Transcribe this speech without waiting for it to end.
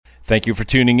Thank you for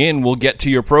tuning in. We'll get to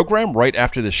your program right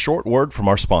after this short word from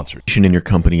our sponsors. In your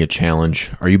company a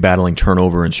challenge? Are you battling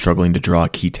turnover and struggling to draw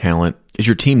key talent? Is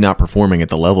your team not performing at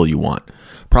the level you want?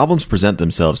 Problems present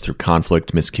themselves through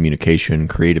conflict, miscommunication,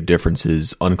 creative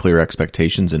differences, unclear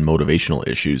expectations, and motivational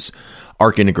issues.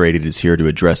 ARC Integrated is here to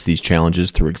address these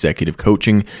challenges through executive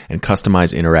coaching and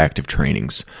customized interactive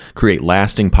trainings. Create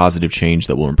lasting positive change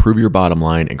that will improve your bottom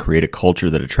line and create a culture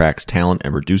that attracts talent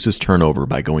and reduces turnover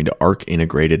by going to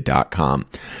arcintegrated.com.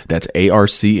 That's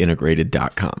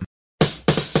arcintegrated.com.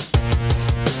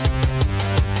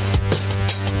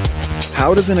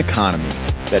 How does an economy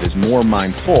that is more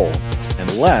mindful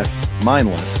and less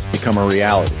mindless become a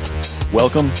reality?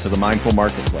 Welcome to the Mindful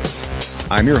Marketplace.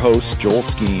 I'm your host, Joel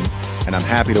Skeen, and I'm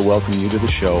happy to welcome you to the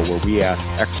show where we ask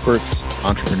experts,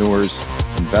 entrepreneurs,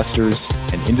 investors,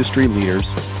 and industry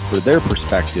leaders for their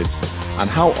perspectives on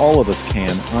how all of us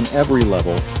can, on every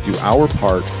level, do our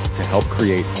part to help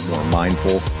create a more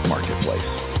mindful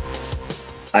marketplace.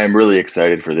 I am really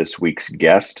excited for this week's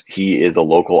guest. He is a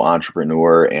local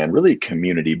entrepreneur and really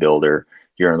community builder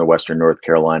here in the Western North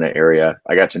Carolina area.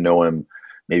 I got to know him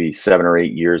maybe 7 or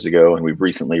 8 years ago, and we've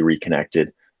recently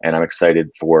reconnected. And I'm excited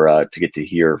to get to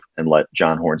hear and let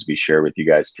John Hornsby share with you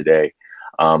guys today.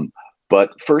 But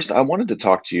first, I wanted to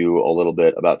talk to you a little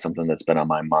bit about something that's been on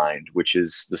my mind, which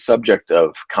is the subject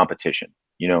of competition.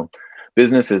 You know,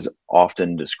 business is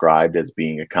often described as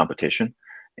being a competition.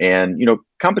 And, you know,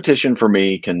 competition for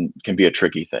me can be a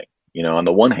tricky thing. You know, on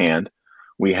the one hand,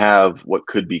 we have what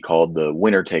could be called the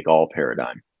winner take all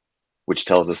paradigm, which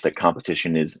tells us that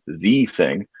competition is the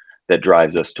thing that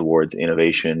drives us towards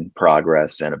innovation,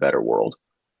 progress, and a better world.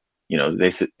 You know,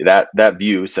 that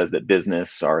view says that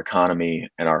business, our economy,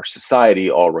 and our society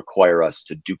all require us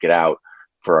to duke it out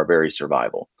for our very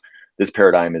survival. This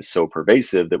paradigm is so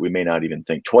pervasive that we may not even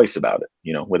think twice about it.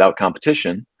 You know, without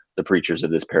competition, the preachers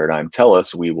of this paradigm tell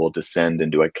us we will descend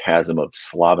into a chasm of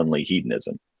slovenly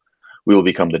hedonism. We will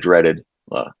become the dreaded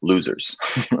losers.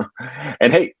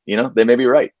 And hey, you know, they may be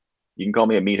right. You can call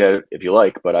me a meathead if you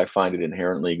like, but I find it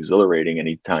inherently exhilarating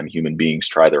anytime human beings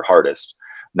try their hardest,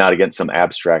 not against some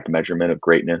abstract measurement of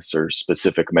greatness or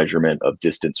specific measurement of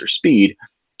distance or speed,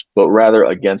 but rather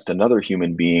against another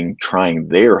human being trying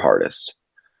their hardest.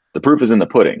 The proof is in the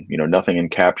pudding. You know, nothing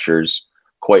encaptures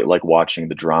quite like watching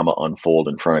the drama unfold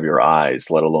in front of your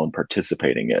eyes, let alone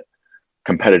participating in it.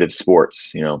 Competitive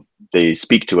sports, you know, they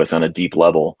speak to us on a deep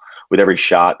level. With every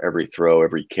shot, every throw,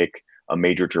 every kick, a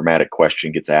major dramatic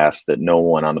question gets asked that no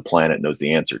one on the planet knows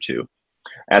the answer to.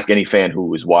 Ask any fan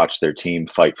who has watched their team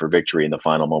fight for victory in the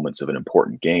final moments of an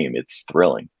important game. It's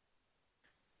thrilling.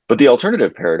 But the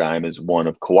alternative paradigm is one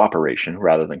of cooperation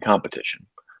rather than competition.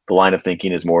 The line of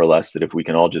thinking is more or less that if we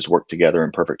can all just work together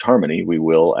in perfect harmony, we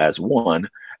will, as one,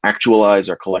 actualize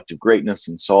our collective greatness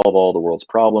and solve all the world's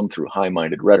problems through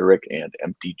high-minded rhetoric and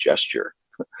empty gesture.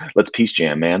 Let's peace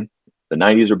jam, man. The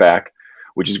 90s are back,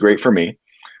 which is great for me.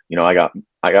 You know, I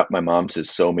got my mom to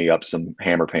sew me up some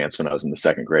hammer pants when I was in the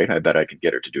 2nd grade. I bet I could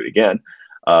get her to do it again.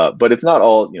 But it's not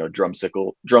all, you know, drum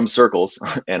circles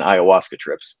and ayahuasca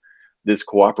trips. This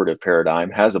cooperative paradigm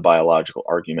has a biological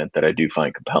argument that I do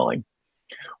find compelling.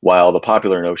 While the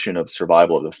popular notion of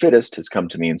survival of the fittest has come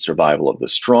to mean survival of the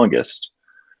strongest,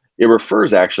 it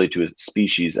refers actually to a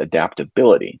species'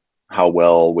 adaptability, how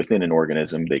well within an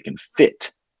organism they can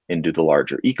fit into the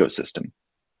larger ecosystem.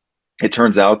 It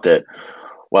turns out that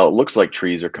while it looks like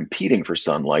trees are competing for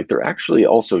sunlight, they're actually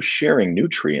also sharing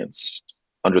nutrients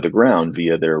under the ground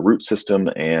via their root system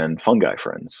and fungi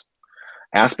friends.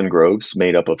 Aspen groves,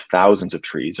 made up of thousands of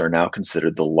trees, are now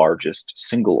considered the largest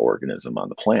single organism on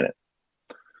the planet.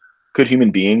 Could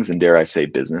human beings, and dare I say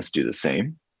business, do the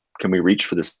same? Can we reach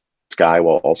for the sky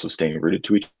while also staying rooted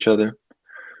to each other?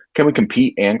 Can we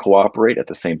compete and cooperate at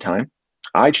the same time?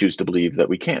 I choose to believe that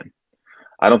we can.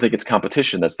 I don't think it's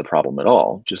competition that's the problem at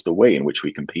all, just the way in which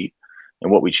we compete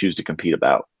and what we choose to compete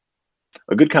about.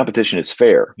 A good competition is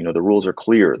fair. You know, the rules are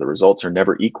clear, the results are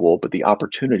never equal, but the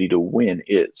opportunity to win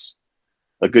is.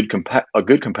 A good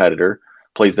competitor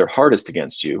plays their hardest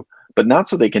against you, but not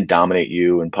so they can dominate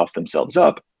you and puff themselves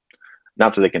up,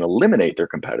 not so they can eliminate their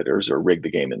competitors or rig the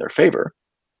game in their favor.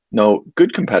 No,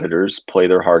 good competitors play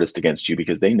their hardest against you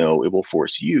because they know it will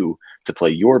force you to play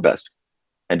your best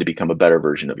and to become a better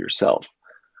version of yourself,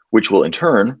 which will in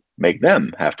turn make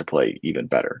them have to play even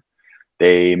better.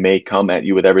 They may come at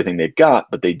you with everything they've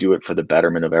got, but they do it for the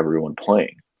betterment of everyone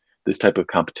playing. This type of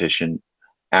competition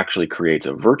actually creates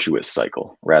a virtuous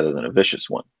cycle rather than a vicious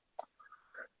one.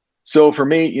 So for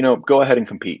me, you know, go ahead and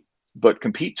compete, but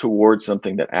compete towards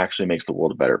something that actually makes the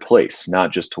world a better place,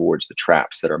 not just towards the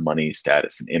traps that are money,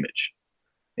 status, and image.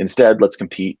 Instead, let's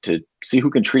compete to see who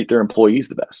can treat their employees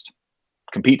the best,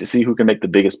 compete to see who can make the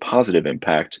biggest positive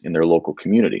impact in their local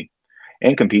community,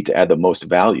 and compete to add the most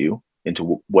value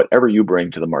into whatever you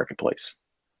bring to the marketplace.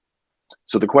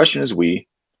 So the question is we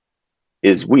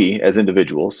as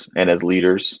individuals and as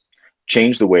leaders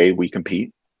change the way we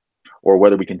compete, or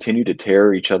whether we continue to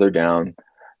tear each other down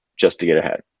just to get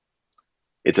ahead.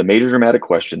 It's a major dramatic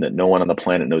question that no one on the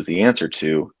planet knows the answer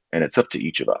to, and it's up to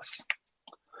each of us.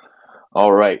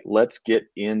 All right, let's get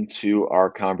into our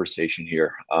conversation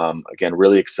here. Again,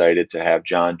 really excited to have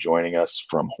John joining us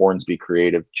from Hornsby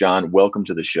Creative. John, welcome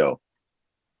to the show.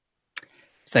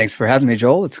 Thanks for having me,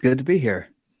 Joel. It's good to be here.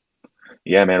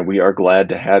 Yeah, man, we are glad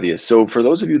to have you. So for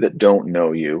those of you that don't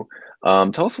know you,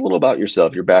 tell us a little about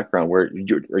yourself, your background. Where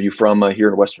are you from here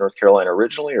in Western North Carolina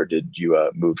originally, or did you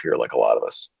move here like a lot of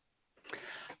us?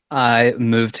 I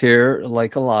moved here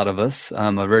like a lot of us.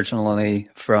 I'm originally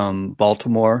from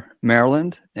Baltimore,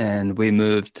 Maryland, and we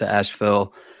moved to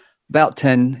Asheville about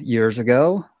 10 years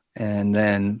ago. And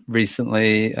then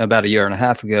recently, about a year and a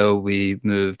half ago, we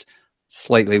moved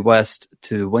slightly west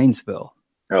to Waynesville.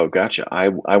 Oh, gotcha. I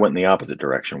went in the opposite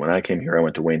direction. When I came here, I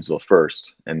went to Waynesville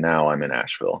first, and now I'm in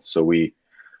Asheville. So we,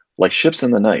 like ships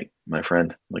in the night, my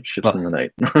friend, like ships in the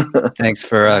night. Thanks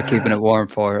for keeping it warm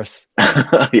for us.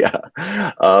 Yeah.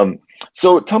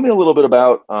 So tell me a little bit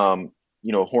about,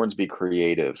 Hornsby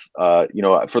Creative.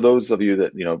 For those of you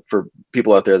that, for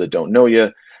people out there that don't know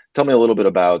you, tell me a little bit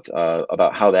about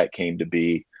how that came to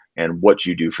be and what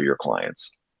you do for your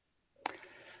clients.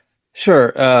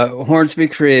 Sure. Hornsby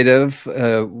Creative,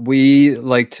 we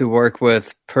like to work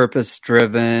with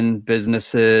purpose-driven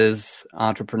businesses,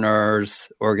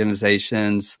 entrepreneurs,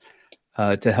 organizations,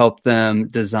 to help them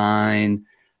design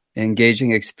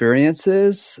engaging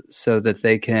experiences so that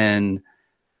they can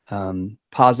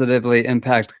positively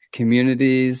impact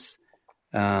communities,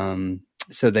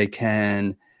 so they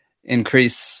can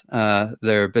increase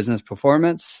their business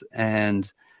performance.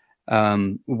 And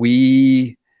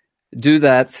we do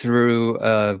that through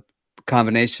a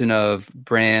combination of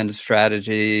brand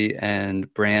strategy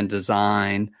and brand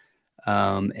design.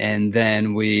 And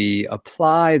then we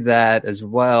apply that as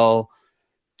well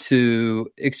to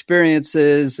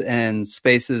experiences and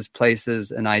spaces, places,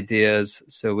 and ideas.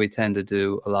 So we tend to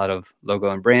do a lot of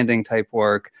logo and branding type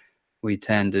work. We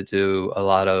tend to do a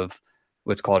lot of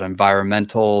what's called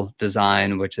environmental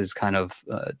design, which is kind of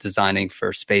designing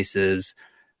for spaces,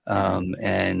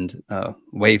 and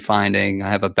wayfinding. I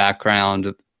have a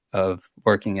background of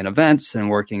working in events and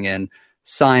working in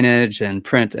signage and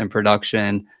print and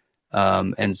production.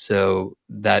 And so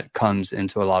that comes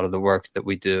into a lot of the work that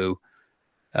we do,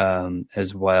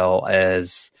 as well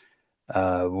as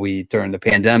during the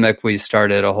pandemic, we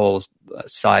started a whole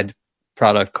side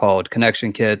product called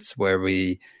Connection Kits, where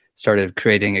we started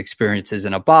creating experiences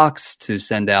in a box to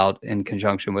send out in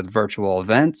conjunction with virtual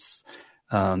events.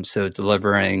 So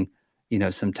delivering,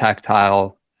 some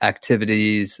tactile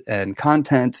activities and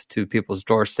content to people's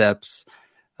doorsteps,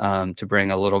 to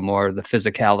bring a little more of the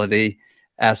physicality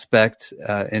aspect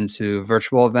into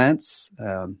virtual events.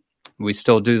 We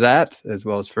still do that as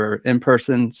well as for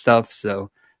in-person stuff. So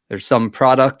there's some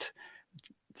product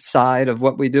side of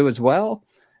what we do as well.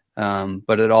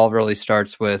 But it all really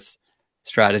starts with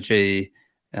strategy,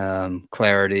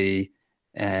 clarity,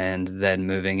 and then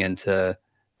moving into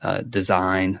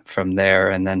design from there,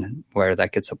 and then where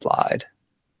that gets applied.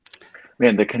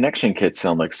 Man, the connection kits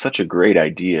sound like such a great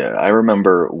idea. I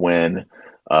remember when,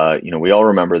 we all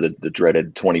remember the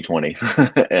dreaded 2020,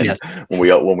 and Yes. when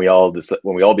we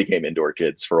all became indoor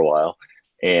kids for a while,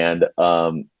 and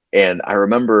I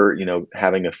remember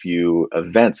having a few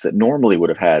events that normally would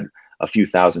have had a few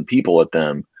thousand people at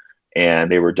them,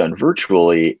 and they were done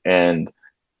virtually, and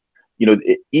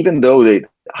even though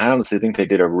I honestly think they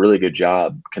did a really good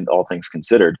job, all things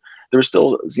considered, there was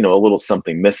still, a little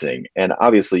something missing. And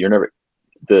obviously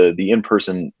the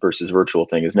in-person versus virtual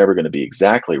thing is never going to be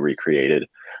exactly recreated,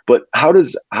 but how do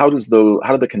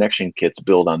the connection kits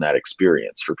build on that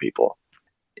experience for people?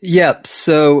 Yep.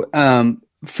 So,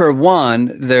 for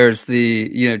one, there's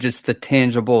the, just the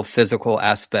tangible physical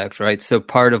aspect, right? So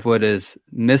part of what is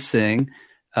missing,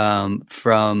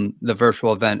 from the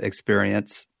virtual event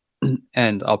experience,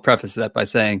 and I'll preface that by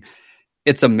saying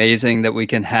it's amazing that we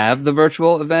can have the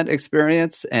virtual event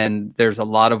experience, and there's a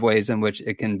lot of ways in which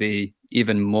it can be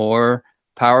even more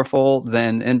powerful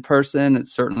than in person,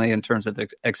 certainly in terms of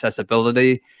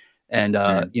accessibility and,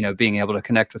 being able to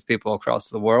connect with people across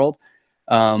the world.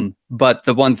 But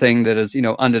the one thing that is,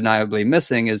 undeniably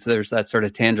missing is there's that sort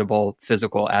of tangible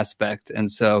physical aspect.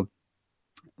 And so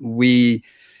the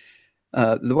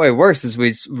way it works is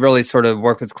we really sort of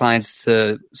work with clients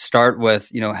to start with,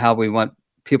 how we want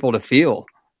people to feel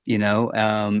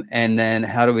and then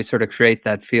how do we sort of create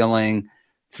that feeling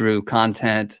through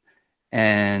content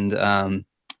and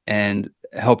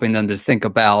helping them to think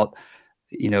about,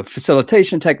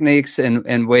 facilitation techniques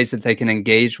and ways that they can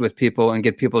engage with people and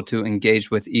get people to engage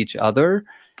with each other.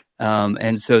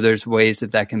 And so there's ways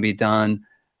that can be done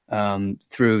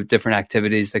through different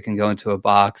activities that can go into a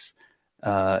box,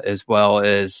 as well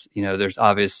as, there's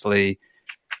obviously,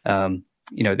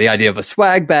 the idea of a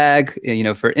swag bag,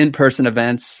 for in-person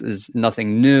events is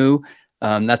nothing new.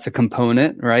 That's a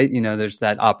component, right? There's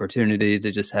that opportunity to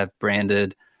just have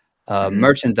branded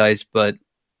merchandise, but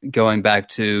going back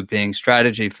to being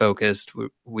strategy focused,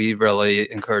 we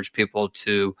really encourage people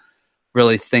to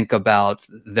really think about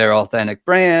their authentic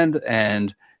brand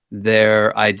and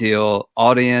their ideal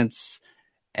audience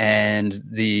and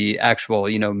the actual,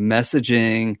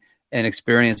 messaging and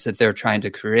experience that they're trying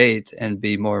to create, and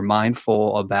be more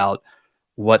mindful about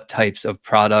what types of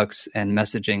products and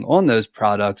messaging on those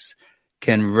products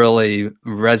can really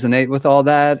resonate with all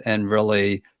that and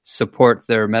really support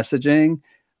their messaging,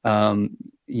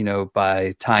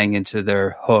 by tying into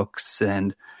their hooks.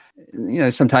 And,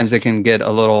 sometimes it can get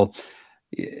a little,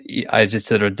 I just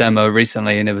did a demo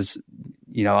recently and it was,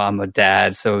 I'm a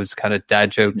dad, so it was kind of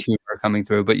dad joke humor coming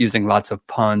through, but using lots of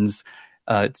puns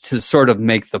to sort of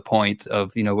make the point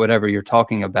of, whatever you're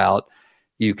talking about,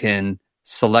 you can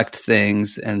select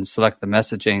things and select the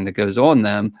messaging that goes on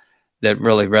them that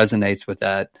really resonates with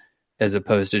that, as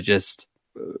opposed to just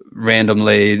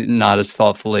randomly, not as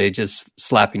thoughtfully, just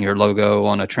slapping your logo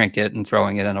on a trinket and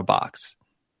throwing it in a box.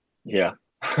 Yeah.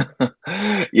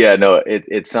 Yeah, no,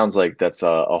 it sounds like that's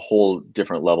a whole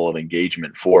different level of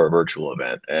engagement for a virtual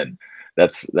event. And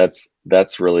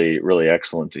that's really, really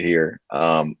excellent to hear.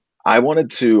 I wanted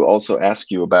to also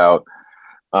ask you about,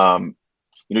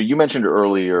 you mentioned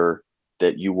earlier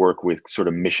that you work with sort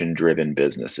of mission-driven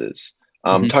businesses.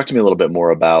 Talk to me a little bit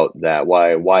more about that,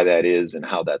 why that is and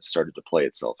how that's started to play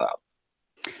itself out.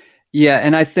 Yeah,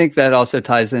 and I think that also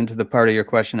ties into the part of your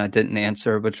question I didn't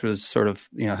answer, which was sort of,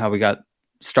 how we got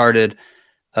started,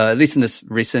 at least in this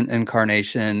recent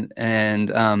incarnation.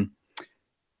 And,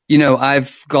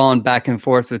 I've gone back and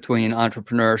forth between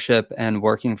entrepreneurship and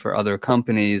working for other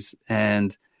companies.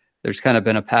 And there's kind of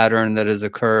been a pattern that has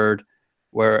occurred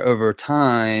where over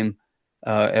time,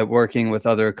 at working with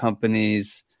other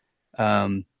companies,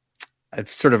 I've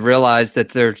sort of realized that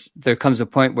there comes a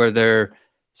point where there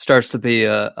starts to be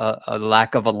a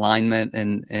lack of alignment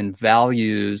in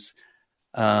values,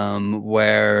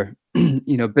 where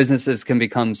businesses can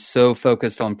become so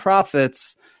focused on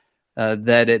profits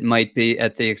that it might be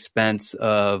at the expense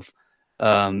of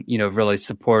really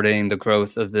supporting the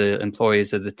growth of the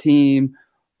employees of the team,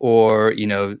 or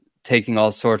taking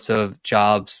all sorts of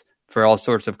jobs for all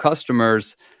sorts of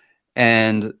customers.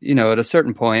 And at a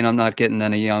certain point, I'm not getting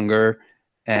any younger,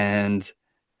 and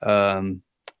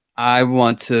I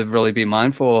want to really be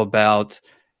mindful about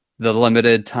the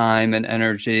limited time and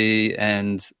energy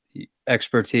and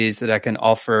expertise that I can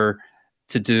offer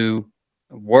to do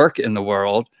work in the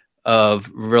world, of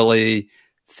really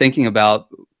thinking about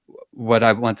what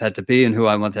I want that to be and who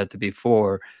I want that to be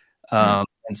for. And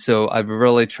so I've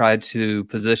really tried to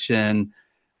position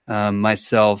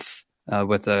myself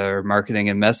with our marketing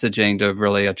and messaging to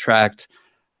really attract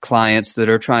clients that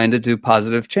are trying to do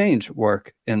positive change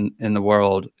work in the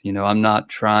world. I'm not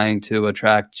trying to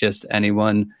attract just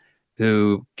anyone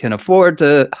who can afford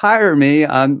to hire me.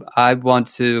 I want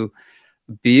to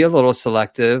be a little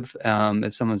selective.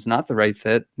 If someone's not the right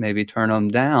fit, maybe turn them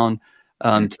down,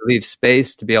 to leave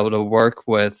space to be able to work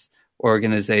with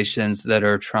organizations that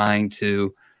are trying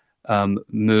to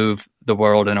move the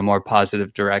world in a more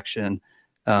positive direction.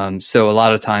 So a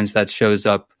lot of times that shows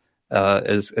up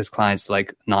as clients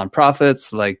like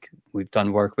nonprofits, like we've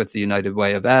done work with the United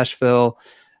Way of Asheville,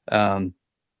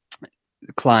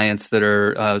 clients that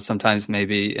are sometimes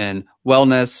maybe in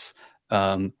wellness,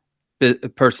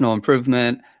 personal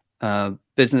improvement,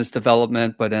 business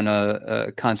development, but in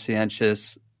a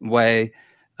conscientious way.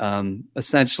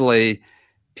 Essentially,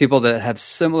 people that have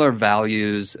similar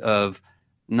values of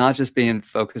not just being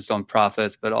focused on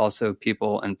profits, but also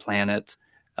people and planet,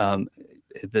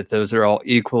 that those are all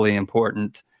equally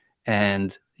important.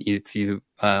 And if you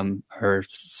are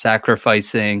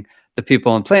sacrificing the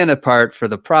people and planet part for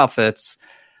the profits,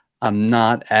 I'm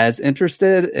not as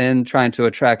interested in trying to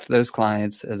attract those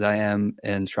clients as I am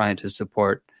in trying to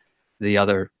support the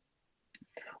other.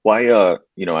 Why,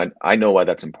 I know why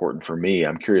that's important for me.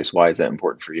 I'm curious, why is that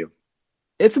important for you?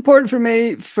 It's important for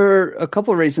me for a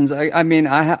couple of reasons. I'm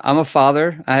a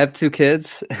father. I have 2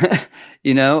 kids.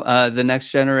 The next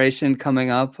generation coming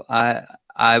up,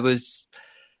 I was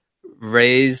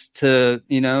raised to,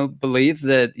 believe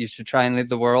that you should try and leave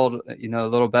the world, a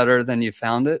little better than you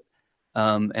found it.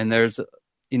 And there's, a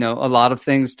lot of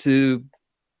things to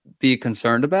be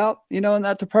concerned about, in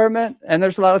that department. And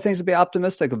there's a lot of things to be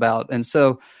optimistic about. And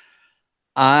so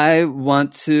I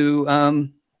want to,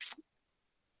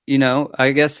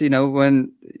 I guess,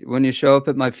 when you show up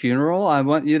at my funeral, I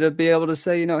want you to be able to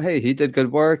say, hey, he did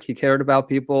good work. He cared about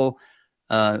people.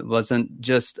 Wasn't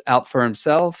just out for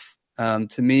himself.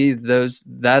 To me,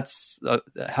 that's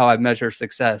how I measure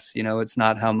success. It's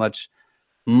not how much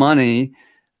money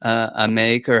I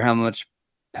make or how much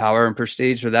power and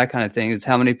prestige or that kind of thing. It's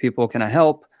how many people can I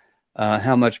help?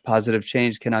 How much positive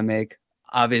change can I make?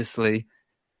 Obviously,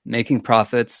 making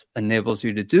profits enables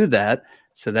you to do that.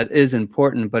 So that is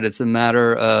important, but it's a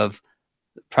matter of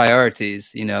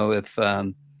priorities. If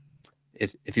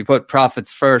you put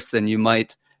profits first, then you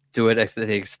might do it at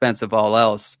the expense of all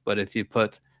else. But if you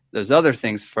put those other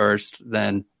things first,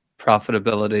 then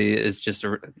profitability is just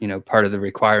part of the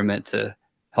requirement to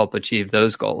help achieve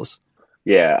those goals.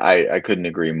 Yeah, I couldn't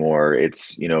agree more.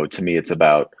 It's, to me, it's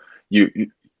about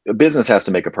a business has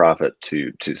to make a profit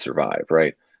to survive,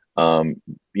 right?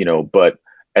 But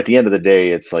at the end of the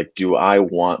day, it's like, do I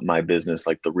want my business,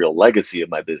 like the real legacy of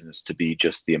my business, to be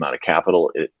just the amount of capital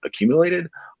it accumulated,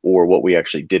 or what we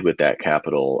actually did with that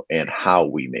capital and how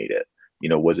we made it?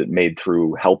 Was it made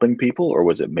through helping people, or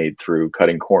was it made through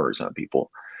cutting corners on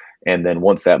people? And then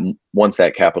once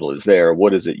that capital is there,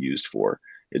 what is it used for?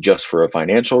 Just for a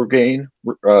financial gain,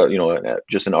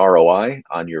 just an ROI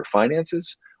on your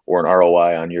finances, or an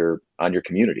ROI on your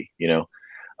community,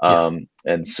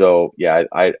 And so, yeah,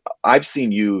 I've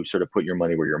seen you sort of put your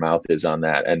money where your mouth is on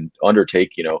that and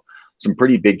undertake, some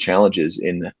pretty big challenges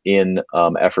in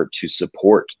effort to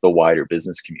support the wider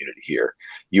business community here.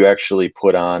 You actually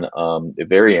put on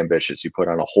very ambitious. You put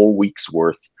on a whole week's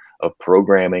worth of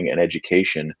programming and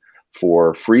education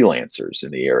for freelancers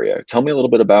in the area. Tell me a little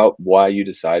bit about why you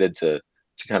decided to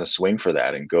kind of swing for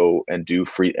that and go and do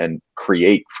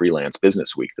create Freelance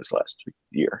Business Week this last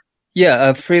year.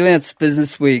 Yeah, Freelance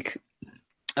Business Week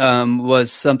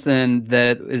was something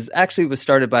that was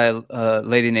started by a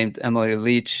lady named Emily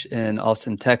Leach in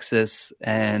Austin, Texas.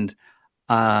 And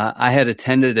I had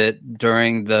attended it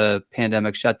during the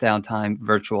pandemic shutdown time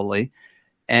virtually.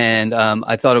 And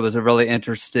I thought it was a really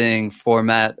interesting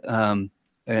format,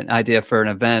 an idea for an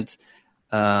event.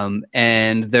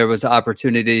 And there was an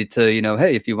opportunity to,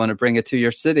 hey, if you want to bring it to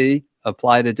your city,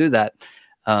 apply to do that.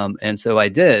 And so I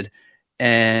did.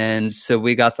 And so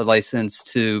we got the license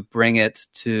to bring it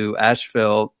to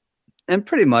Asheville. And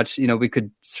pretty much, we could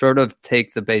sort of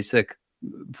take the basic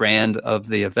brand of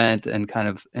the event and kind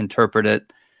of interpret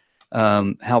it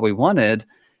how we wanted.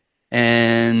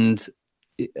 And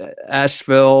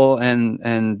Asheville and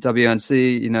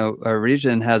WNC, our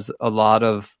region has a lot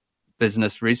of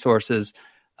business resources,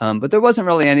 but there wasn't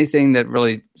really anything that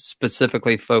really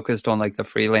specifically focused on like the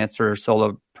freelancer or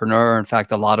solopreneur. In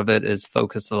fact, a lot of it is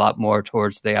focused a lot more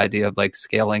towards the idea of like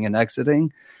scaling and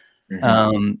exiting.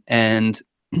 Mm-hmm. And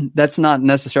that's not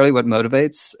necessarily what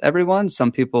motivates everyone.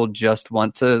 Some people just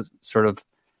want to sort of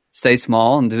stay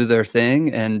small and do their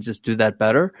thing and just do that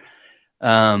better.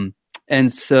 And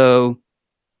so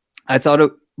I thought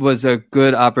it was a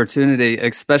good opportunity,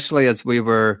 especially as we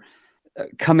were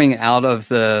coming out of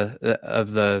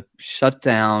the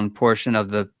shutdown portion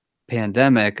of the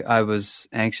pandemic. I was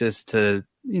anxious to,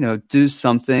 do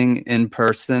something in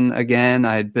person again.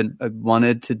 I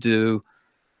wanted to do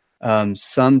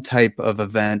some type of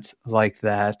event like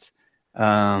that.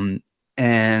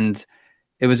 And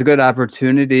it was a good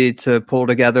opportunity to pull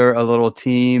together a little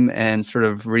team and sort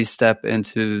of re-step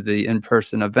into the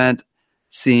in-person event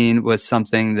scene with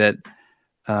something that,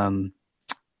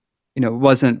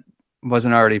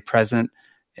 wasn't already present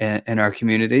in our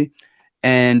community.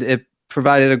 And it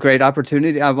provided a great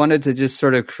opportunity. I wanted to just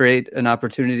sort of create an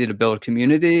opportunity to build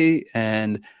community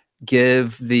and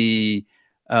give the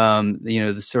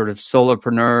sort of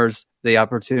solopreneurs the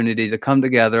opportunity to come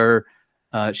together,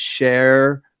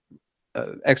 share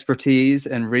expertise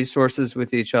and resources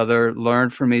with each other, learn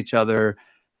from each other,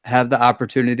 have the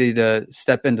opportunity to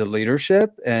step into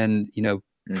leadership and,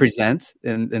 present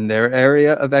in their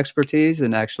area of expertise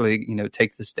and actually,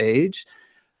 take the stage.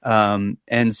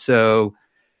 And so,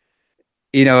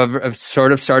 I've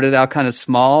sort of started out kind of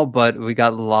small, but we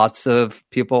got lots of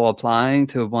people applying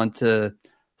to want to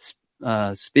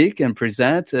speak and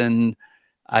present. And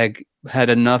I had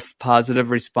enough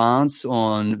positive response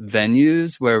on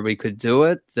venues where we could do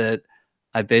it that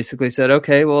I basically said,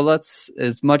 okay, well, let's,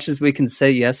 as much as we can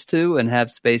say yes to and have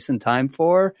space and time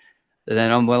for,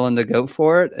 then I'm willing to go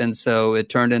for it. And so it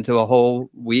turned into a whole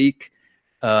week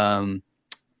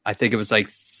I think it was like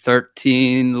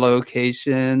 13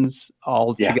 locations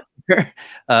all together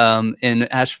in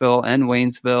Asheville and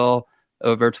Waynesville,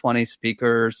 over 20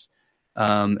 speakers,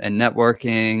 and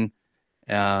networking,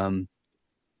 and,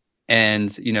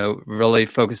 really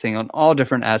focusing on all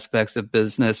different aspects of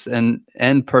business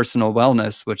and personal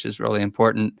wellness, which is really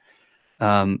important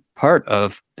part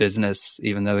of business,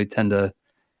 even though we tend to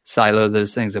silo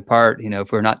those things apart.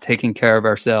 If we're not taking care of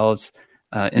ourselves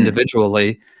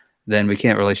individually, then we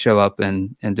can't really show up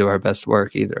and do our best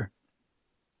work either.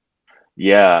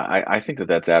 Yeah, I think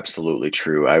that's absolutely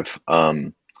true.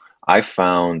 I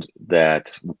found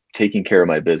that taking care of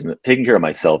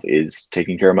myself is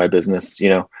taking care of my business,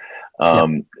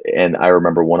 and I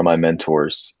remember one of my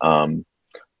mentors,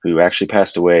 who actually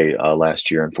passed away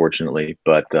last year, unfortunately,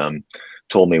 but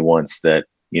told me once that,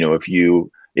 if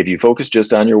you focus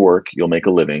just on your work, you'll make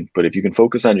a living, but if you can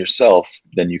focus on yourself,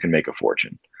 then you can make a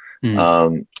fortune.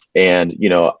 And,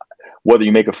 whether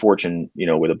you make a fortune,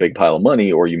 with a big pile of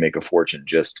money, or you make a fortune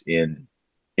just in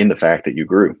the fact that you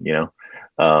grew,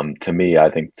 to me, I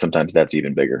think sometimes that's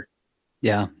even bigger.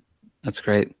 Yeah, that's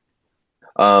great.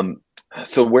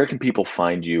 So where can people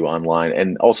find you online?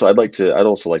 And also I'd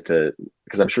also like to,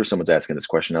 because I'm sure someone's asking this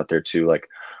question out there too, like,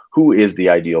 who is the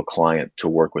ideal client to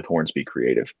work with Hornsby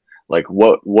Creative? Like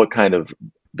what kind of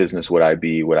business would I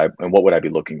be, and what would I be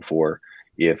looking for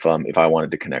if I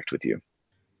wanted to connect with you?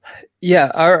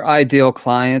 Yeah, our ideal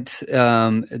client,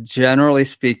 generally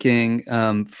speaking,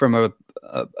 from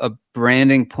a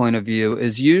branding point of view,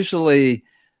 is usually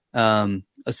a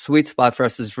sweet spot for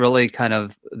us is really kind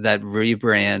of that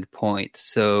rebrand point.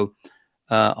 So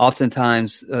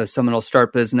oftentimes someone will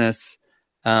start business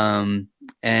and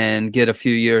get a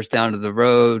few years down to the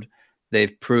road.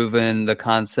 They've proven the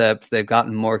concept. They've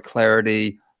gotten more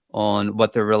clarity on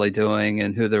what they're really doing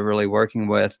and who they're really working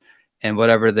with. And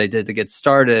whatever they did to get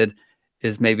started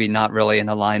is maybe not really in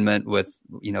alignment with,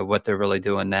 what they're really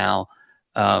doing now.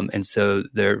 And so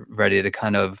they're ready to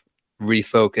kind of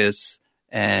refocus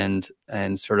and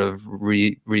sort of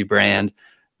rebrand.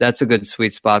 That's a good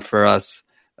sweet spot for us.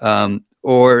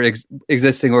 Or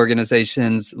existing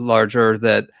organizations larger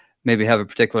that maybe have a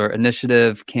particular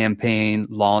initiative, campaign,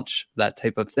 launch, that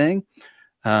type of thing,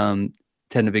 tend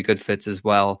to be good fits as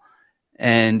well.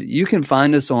 And you can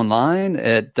find us online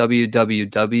at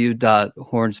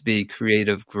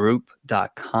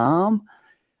www.hornsbycreativegroup.com.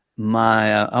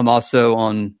 I'm also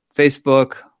on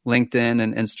Facebook, LinkedIn,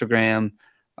 and Instagram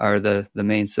are the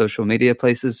main social media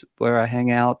places where I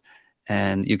hang out.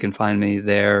 And you can find me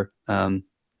there, John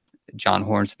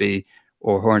Hornsby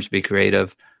or Hornsby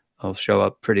Creative. I'll show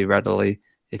up pretty readily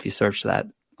if you search that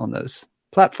on those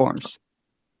platforms.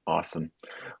 Awesome.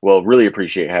 Well, really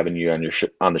appreciate having you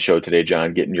on the show today,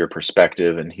 John, getting your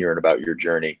perspective and hearing about your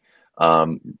journey.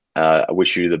 I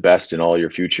wish you the best in all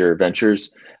your future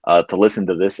ventures. To listen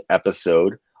to this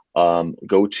episode,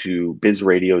 go to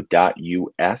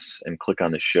bizradio.us and click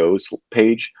on the shows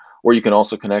page, or you can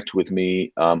also connect with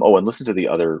me. And listen to the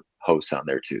other hosts on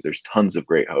there too. There's tons of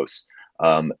great hosts.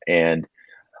 And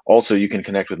also you can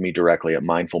connect with me directly at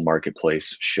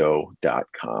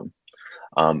mindfulmarketplaceshow.com.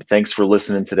 Thanks for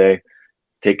listening today.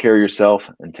 Take care of yourself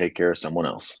and take care of someone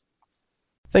else.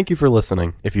 Thank you for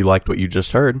listening. If you liked what you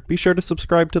just heard, be sure to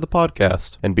subscribe to the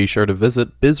podcast, and be sure to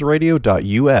visit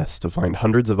bizradio.us to find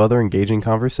hundreds of other engaging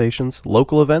conversations,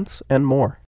 local events, and more.